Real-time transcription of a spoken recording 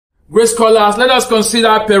Great scholars, let us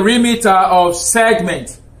consider perimeter of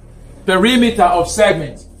segment. Perimeter of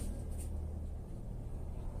segment.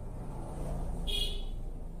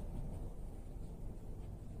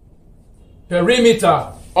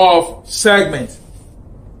 Perimeter of segment.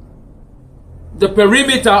 The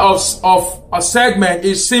perimeter of a segment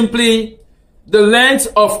is simply the length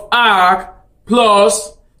of arc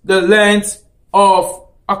plus the length of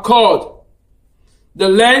a chord. The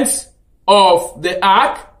length of the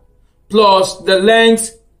arc plus the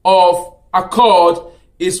length of a chord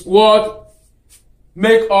is what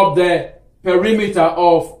make up the perimeter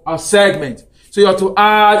of a segment. So you have to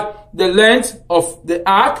add the length of the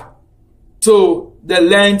arc to the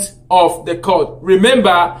length of the chord.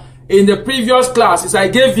 Remember, in the previous classes, I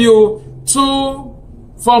gave you two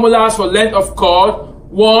formulas for length of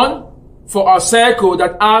chord. One for a circle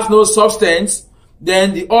that has no substance,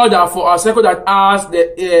 then the other for a circle that has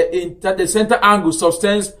the center angle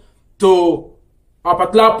substance to a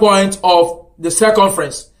particular point of the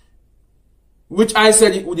circumference, which I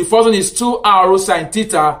said the first one is 2 r sine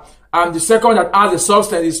theta, and the second that has the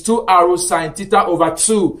substance is 2 r sine theta over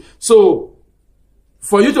 2. So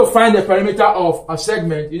for you to find the perimeter of a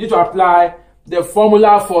segment, you need to apply the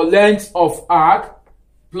formula for length of arc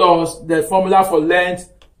plus the formula for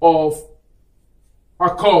length of a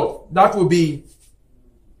chord. That will be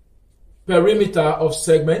perimeter of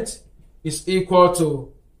segment is equal to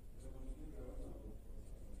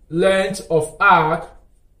length of arc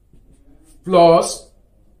plus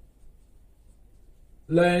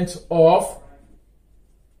length of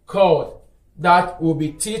chord. That will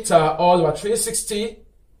be theta all over 360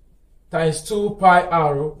 times 2 pi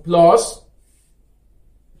r plus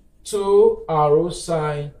 2 r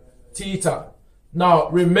sine theta. Now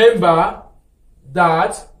remember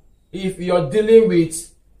that if you're dealing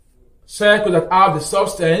with circle that have the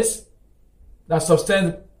substance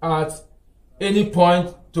at any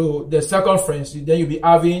point to the circumference, then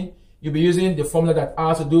you'll be using the formula that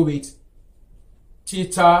has to do with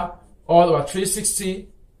theta all over 360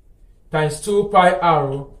 times 2 pi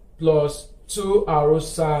r plus 2 r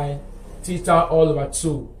sine theta all over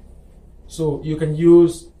 2. So you can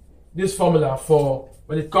use this formula for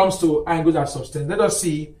when it comes to angles and substance. Let us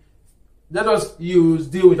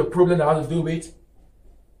deal with a problem that has to do with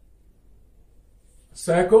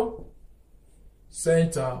circle,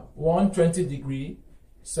 center 120 degree,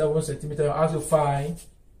 7 centimeter. I have to find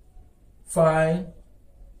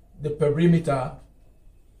the perimeter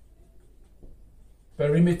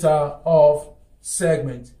of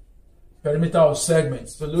segment. Perimeter of segment.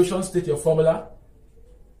 Solution, state your formula.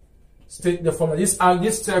 State the formula. This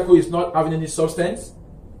circle is not having any substance,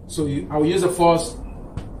 so I will use the first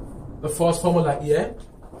formula here.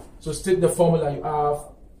 So state the formula. You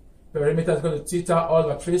have perimeter is equal to theta all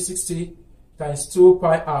over 360 times 2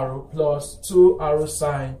 pi r plus 2 r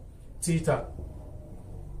sine theta.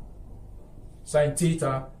 Sine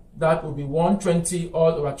theta, that will be 120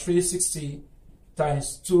 all over 360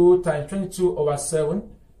 times 2 times 22 over 7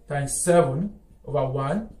 times 7 over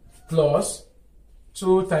 1 plus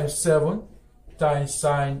 2 times 7 times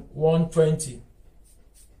sine 120.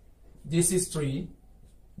 This is 3.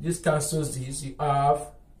 This cancels this. You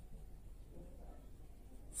have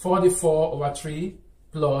 44 over 3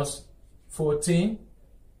 plus 14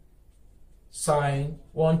 sine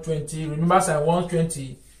 120. Remember, sine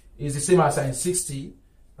 120 is the same as sine 60,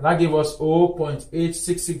 and that gave us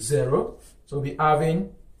 0.8660. So we'll be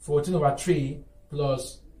having 14 over 3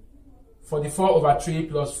 plus 44 over 3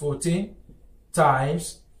 plus 14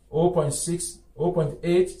 times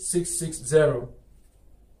 0.8660.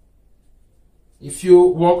 If you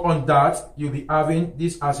work on that, you'll be having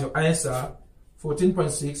this as your answer,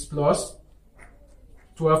 14.6 plus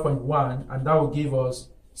 12.1, and that will give us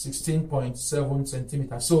 16.7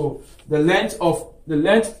 centimeters. So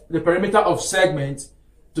the perimeter of segment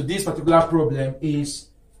to this particular problem is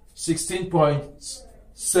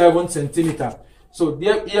 16.7 centimeters. So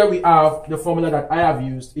here we have the formula that I have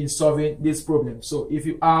used in solving this problem. So if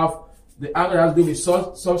you have the angle that has to do with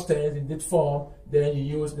substance in this form, then you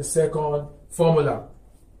use the second formula,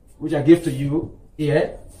 which I give to you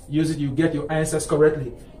here. Use it, you get your answers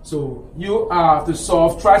correctly. So you have to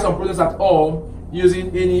try some problems at home using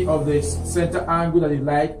any of the center angle that you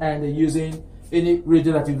like and using any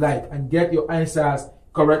region that you like, and get your answers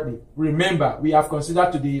correctly. Remember, we have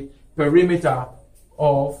considered today perimeter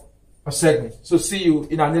of a segment. So see you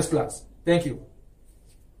in our next class. Thank you.